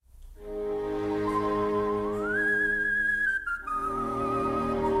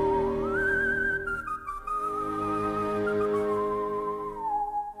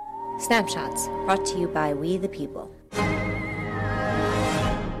Snapshots, brought to you by We the People.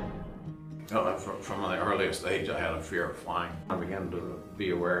 From the earliest age, I had a fear of flying. I began to be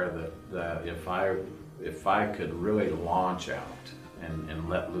aware that if I could really launch out and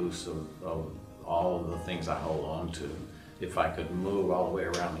let loose of all of the things I hold on to, if I could move all the way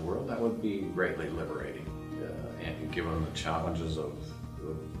around the world, that would be greatly liberating. And given the challenges of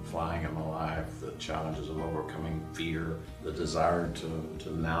flying in my life, the challenges of overcoming fear, the desire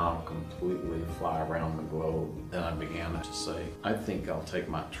to now completely fly around the globe, then I began to say, I think I'll take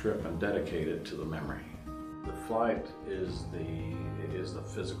my trip and dedicate it to the memory. The flight is the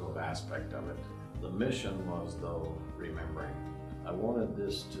physical aspect of it. The mission was, though, remembering. I wanted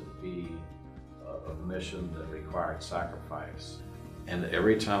this to be a mission that required sacrifice. And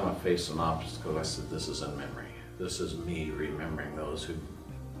every time I faced an obstacle, I said, this is in memory. This is me remembering those who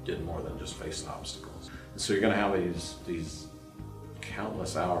did more than just face obstacles. And so you're going to have these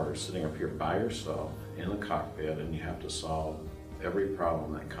countless hours sitting up here by yourself in the cockpit, and you have to solve every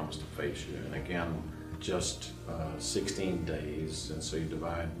problem that comes to face you. And again, just 16 days, and so you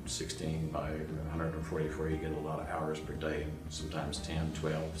divide 16 by 144, you get a lot of hours per day, sometimes 10,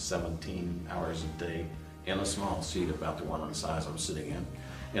 12, 17 hours a day in a small seat about the one size I'm sitting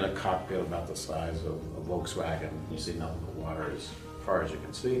in a cockpit about the size of a Volkswagen. You see nothing but water as far as you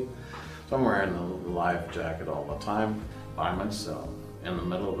can see. So I'm wearing a life jacket all the time by myself in the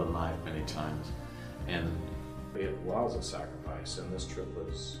middle of the night many times. And it was a sacrifice, and this trip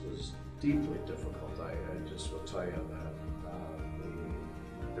was deeply difficult. I just will tell you that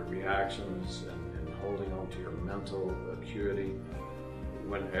the reactions and holding on to your mental acuity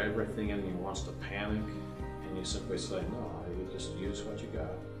when everything in you wants to panic, and you simply say, no, you just use what you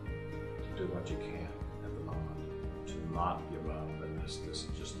got to do what you can at the moment, to not give up, and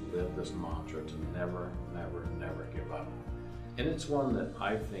just live this mantra to never, never, never give up. And it's one that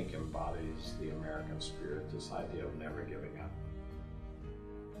I think embodies the American spirit, this idea of never giving up.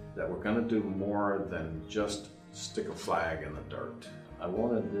 That we're going to do more than just stick a flag in the dirt. I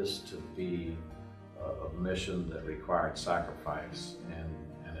wanted this to be a mission that required sacrifice,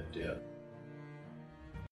 and it did.